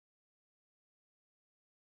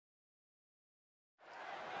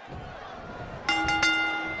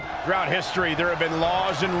Throughout history, there have been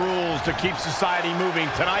laws and rules to keep society moving.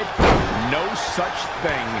 Tonight, no such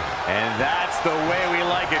thing. And that's the way we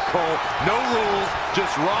like it, Cole. No rules,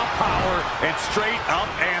 just raw power and straight-up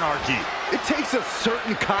anarchy. It takes a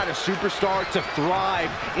certain kind of superstar to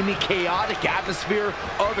thrive in the chaotic atmosphere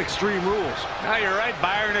of Extreme Rules. Now, you're right,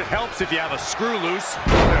 Byron. It helps if you have a screw loose.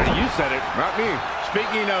 You said it, not me.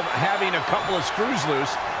 Speaking of having a couple of screws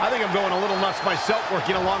loose, I think I'm going a little nuts myself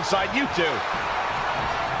working alongside you two.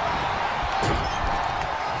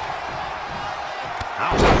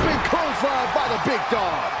 Jumping clothesline by the big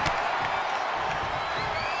dog.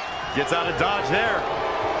 Gets out of dodge there.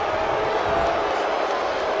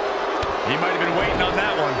 He might have been waiting on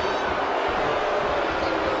that one.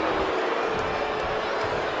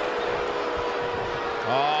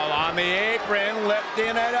 All on the apron,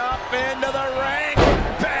 lifting it up into the ring.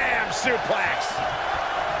 Bam! Suplex.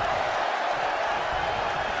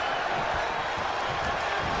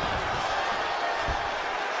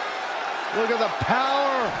 Look at the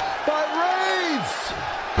power by Reigns.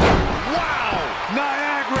 Wow!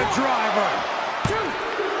 Niagara driver.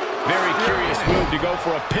 Very curious move to go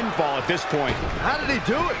for a pinfall at this point. How did he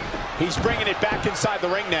do it? He's bringing it back inside the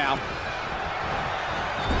ring now.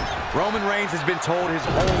 Roman Reigns has been told his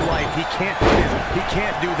whole life he can't do this, he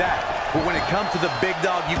can't do that. But when it comes to the big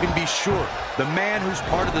dog, you can be sure the man who's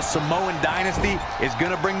part of the Samoan dynasty is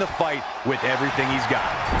going to bring the fight with everything he's got.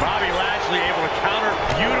 Bobby Lashley able to counter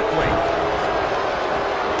beautifully.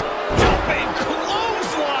 Jumping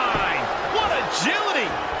clothesline! What agility!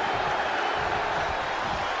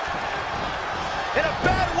 In a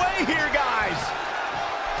bad way here, guys!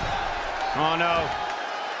 Oh, no.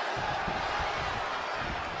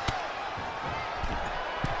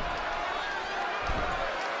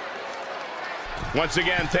 Once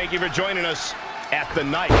again, thank you for joining us at the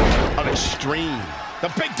night of Extreme.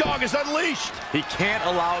 The big dog is unleashed. He can't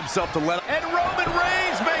allow himself to let up. And Roman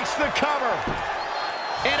Reigns makes the cover.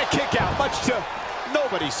 And a kick out, much to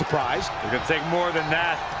nobody's surprise. It's going to take more than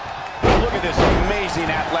that. Look at this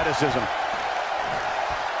amazing athleticism.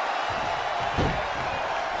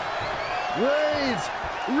 Reigns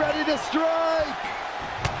ready to strike.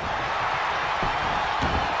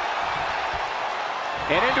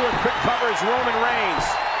 And into a quick cover is Roman Reigns.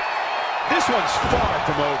 This one's far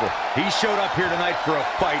from over. He showed up here tonight for a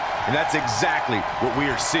fight, and that's exactly what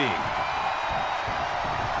we are seeing.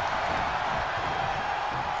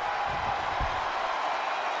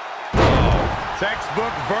 Oh,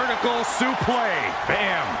 textbook vertical suplex.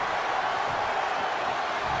 Bam.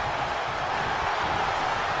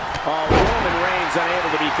 Oh, Roman Reigns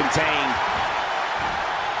unable to be contained.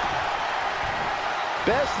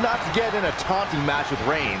 Best not to get in a taunting match with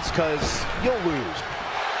Reigns, because you'll lose.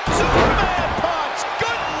 Superman punch!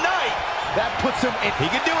 Good night! That puts him in. He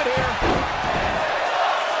can do it here.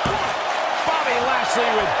 Bobby Lashley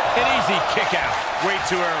with an easy kick out. Way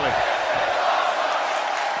too early.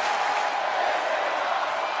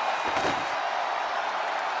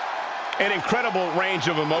 An incredible range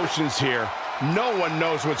of emotions here. No one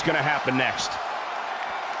knows what's going to happen next.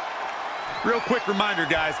 Real quick reminder,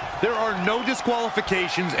 guys, there are no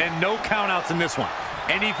disqualifications and no countouts in this one.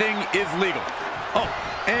 Anything is legal. Oh,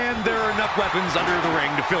 and there are enough weapons under the ring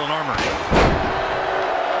to fill an armory.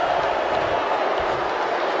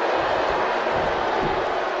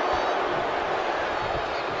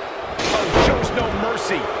 Oh, shows no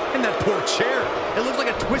mercy. And that poor chair. It looks like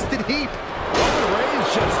a twisted heap. Roman Reigns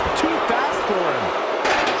just too fast for him.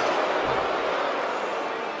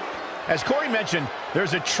 As Corey mentioned,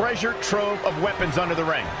 there's a treasure trove of weapons under the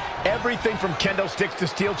ring. Everything from kendo sticks to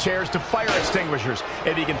steel chairs to fire extinguishers.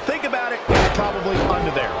 If you can think about it, it's probably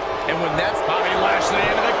under there. And when that's Bobby Lashley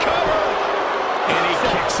into the cover, and he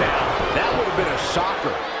kicks out. That would have been a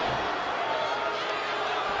shocker.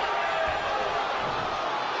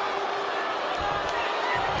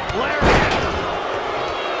 Lariat.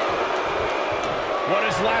 What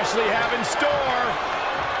does Lashley have in store?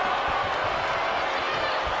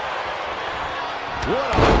 What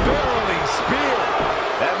a barreling spear.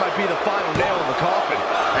 That might be the final nail in the coffin.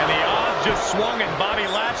 And the odds just swung in Bobby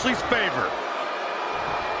Lashley's favor.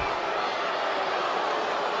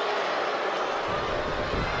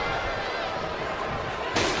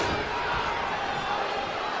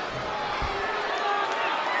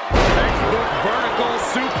 Textbook vertical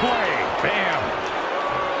suplex. Bam.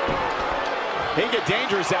 They get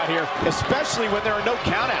dangerous out here, especially when there are no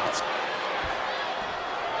countouts.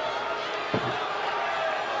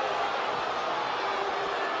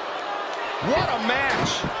 What a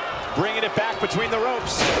match! Bringing it back between the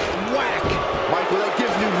ropes. Whack! Michael, that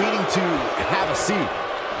gives new meaning to have a seat.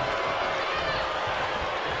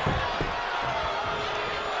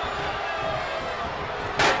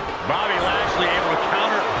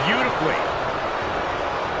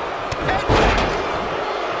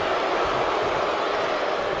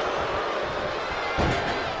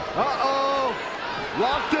 Uh-oh.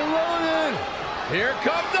 Locked and loaded. Here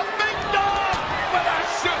comes the big dog with a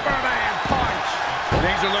Superman punch.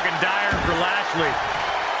 Things are looking dire for Lashley.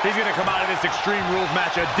 He's going to come out of this Extreme Rules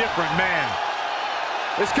match a different man.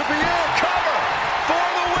 This could be it. Cover for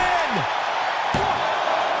the win.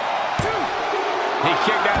 1, 2. He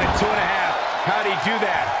kicked out at 2.5. How'd he do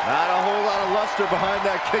that? Not a whole lot of luster behind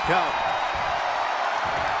that kick out.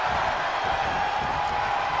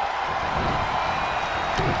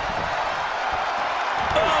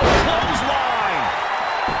 Oh, clothesline.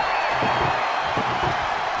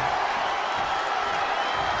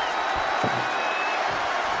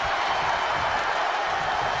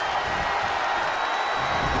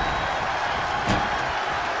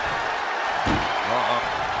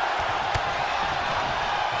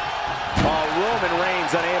 Roman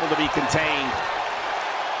Reigns unable to be contained.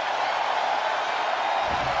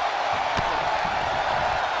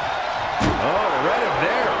 Oh, read him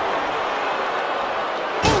there.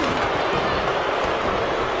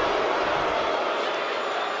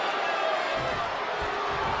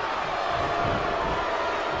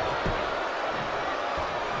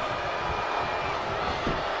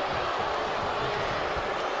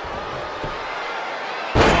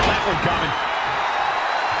 That one coming.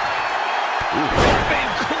 Big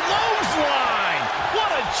clothesline!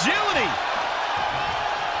 What agility!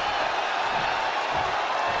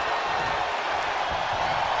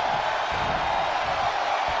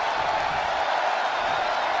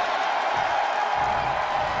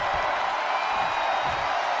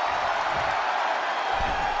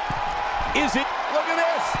 Is it? Look at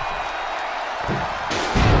this!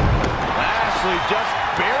 Lashley just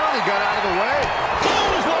barely got out of the way.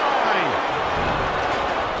 Clothesline!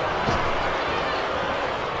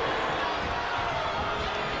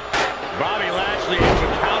 Bobby Lashley able to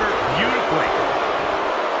counter beautifully.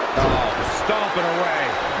 Oh, stomping away.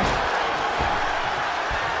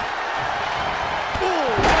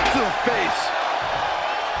 Ooh, right to the face.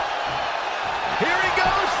 Here he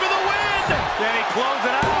goes for the win! Then he closes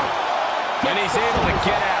it out. And he's able to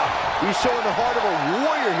get out. He's showing the heart of a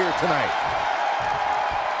warrior here tonight.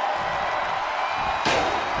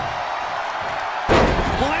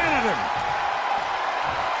 Planted him.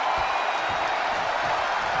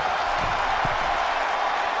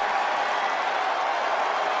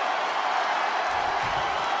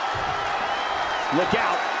 Look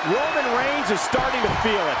out. Roman Reigns is starting to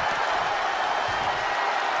feel it.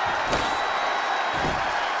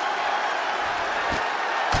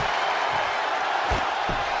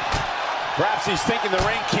 Perhaps he's thinking the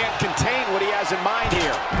ring can't contain what he has in mind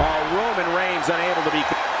here. Oh, Roman Reigns unable to be...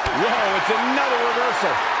 Whoa, it's another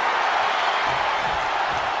reversal.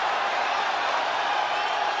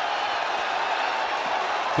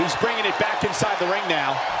 He's bringing it back inside the ring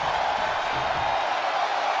now.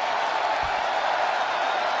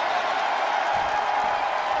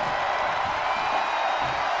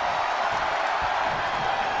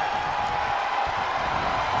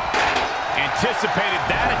 Anticipated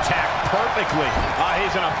that attack perfectly.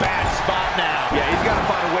 He's in a bad spot now. Yeah, he's got to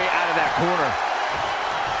find a way out of that corner.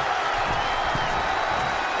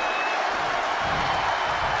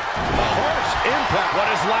 A harsh impact. What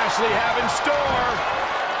does Lashley have in store?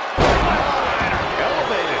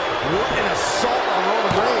 Elevated. What an assault on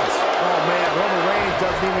Roman Reigns. Oh, man, Roman Reigns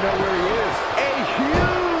doesn't even know where he is. A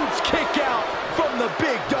huge kick out from the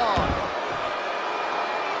big dog.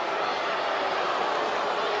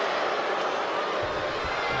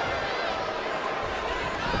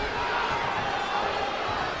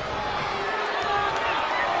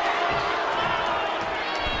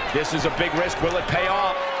 This is a big risk. Will it pay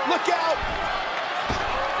off? Look out!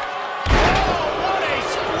 Oh, what a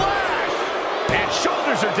splash! And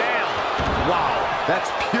shoulders are down. Wow,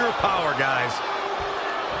 that's pure power, guys.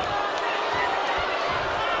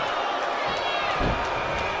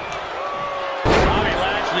 Bobby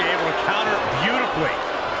Lashley able to counter beautifully.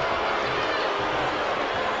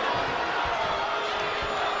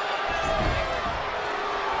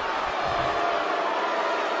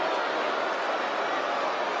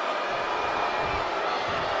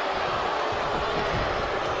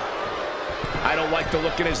 I don't like the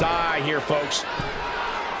look in his eye here, folks.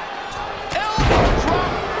 Elbow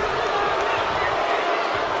drop.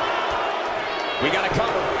 We got to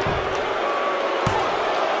cover.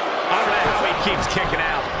 I don't know how he keeps kicking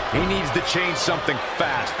out. He needs to change something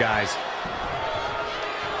fast, guys.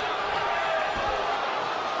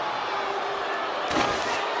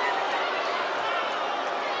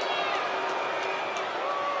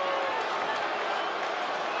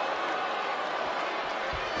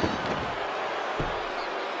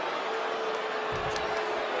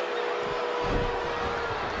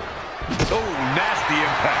 Oh, nasty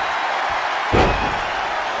impact.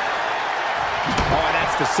 Oh, and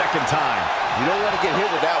that's the second time. You don't want to get hit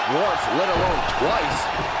with that once, let alone twice.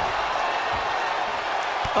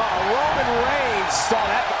 Oh, Roman Reigns saw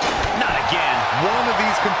that. Not again. One of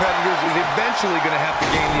these competitors is eventually going to have to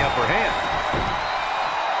gain the upper hand.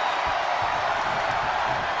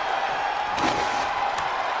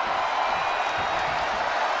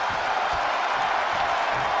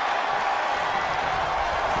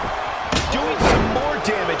 Doing some more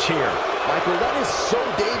damage here. Michael, that is so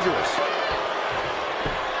dangerous.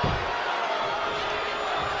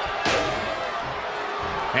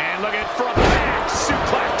 And look at front back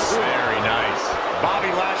suplex. Very nice. Bobby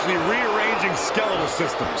Lashley rearranging skeletal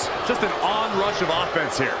systems. Just an onrush of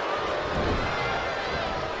offense here.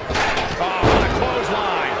 Oh, what a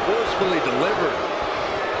clothesline. Forcefully delivered.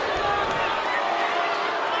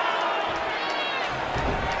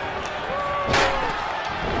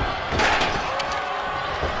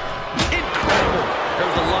 Incredible. There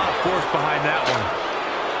was a lot of force behind that one.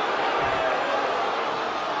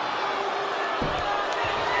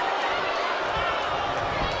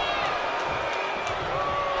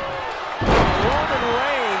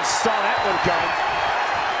 Saw that one coming.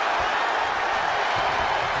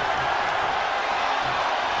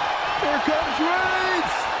 Here comes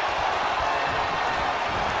Reigns!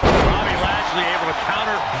 Bobby Lashley able to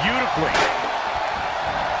counter beautifully.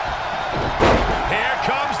 Here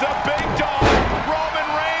comes the big dog. Roman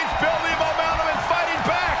Reigns building momentum and fighting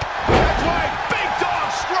back. That's right, big dog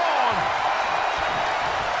strong.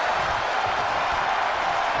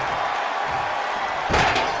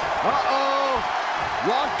 Uh-oh!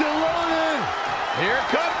 Locked and loaded! Here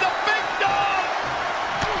comes the big dog.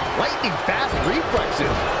 Lightning fast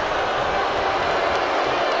reflexes.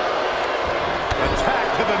 Attack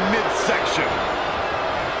to the midsection.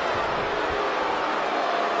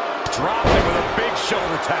 Dropped him with a big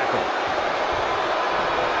shoulder tackle.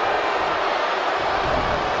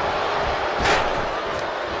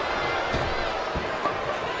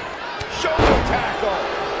 Shoulder tackle.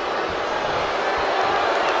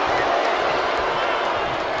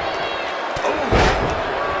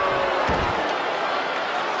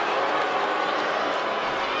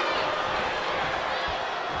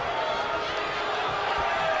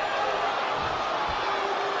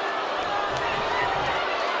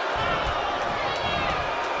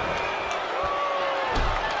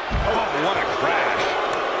 What a crash.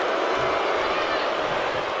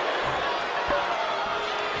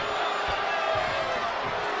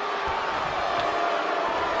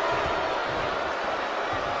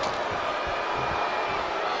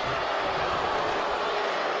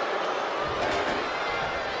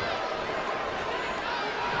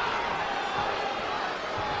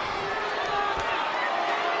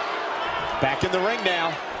 Back in the ring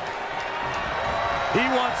now. He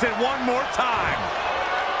wants it one more time.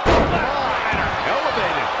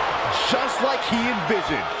 Elevated. Just like he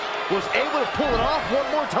envisioned. Was able to pull it off one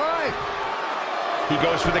more time. He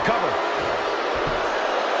goes for the cover.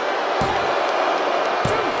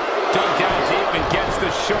 Dug down deep and gets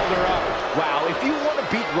the shoulder up. Wow, if you want to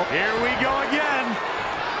beat Roman... Here we go again.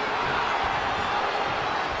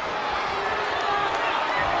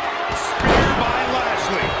 Spear by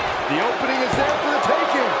Lashley. The opening is there for the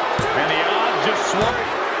taking. And the odds just swung.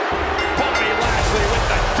 Bobby Lashley with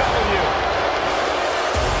the W.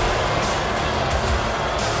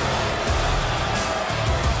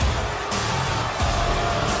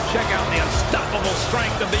 Check out the unstoppable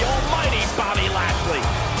strength of the almighty Bobby Lashley.